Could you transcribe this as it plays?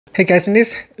Hey guys, in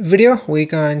this video we're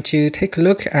going to take a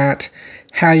look at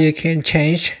how you can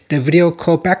change the video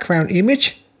call background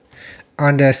image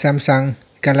on the Samsung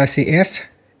Galaxy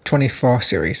S24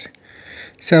 series.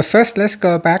 So first let's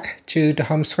go back to the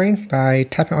home screen by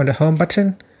tapping on the home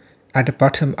button at the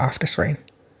bottom of the screen.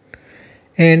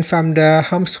 And from the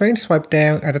home screen, swipe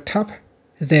down at the top,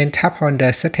 then tap on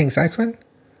the settings icon.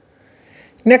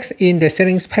 Next, in the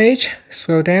settings page,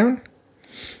 scroll down,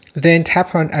 then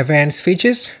tap on advanced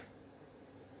features.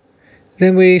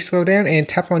 Then we scroll down and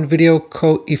tap on video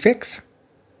call effects.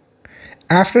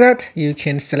 After that, you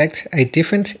can select a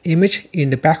different image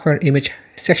in the background image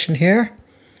section here.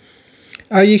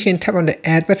 Or you can tap on the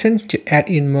add button to add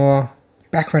in more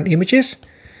background images.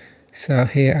 So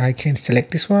here I can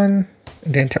select this one,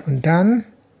 and then tap on done.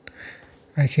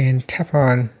 I can tap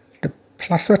on the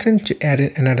plus button to add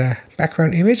in another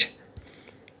background image,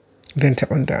 then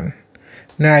tap on done.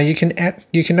 Now you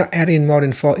cannot add in more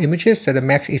than 4 images, so the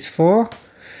max is 4.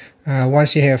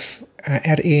 Once you have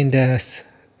added in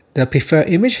the preferred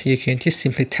image, you can just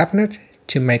simply tap on it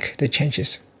to make the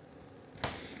changes.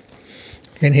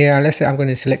 And here, let's say I'm going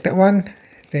to select that one.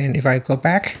 Then if I go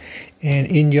back and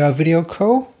in your video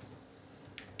call,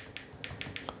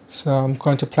 so I'm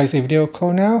going to place a video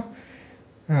call now.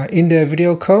 In the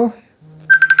video call,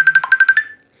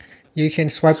 you can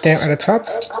swipe down at the top.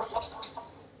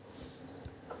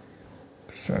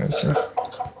 So I'm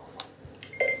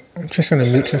just going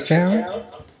to mute some sound.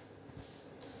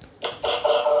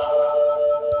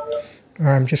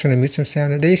 I'm just going to mute some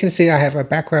sound. And there you can see I have a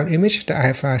background image that I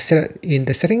have set in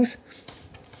the settings.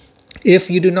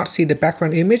 If you do not see the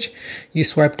background image, you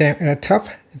swipe down at the top,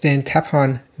 then tap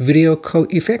on video call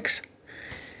effects.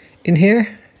 In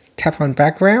here, tap on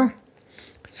background.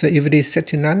 So if it is set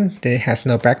to none, then it has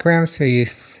no background, so you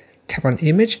tap on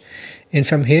image. And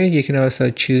from here, you can also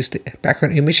choose the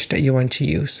background image that you want to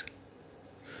use.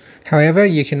 However,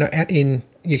 you cannot add in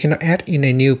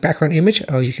a new background image,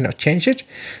 or you cannot change it.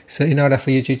 So in order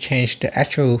for you to change the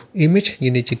actual image,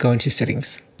 you need to go into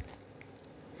settings.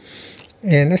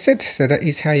 And that's it. So that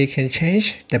is how you can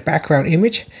change the background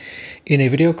image in a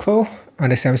video call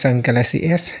on the Samsung Galaxy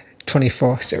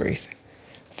S24 series.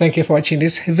 Thank you for watching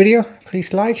this video.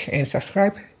 Please like and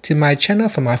subscribe to my channel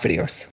for more videos.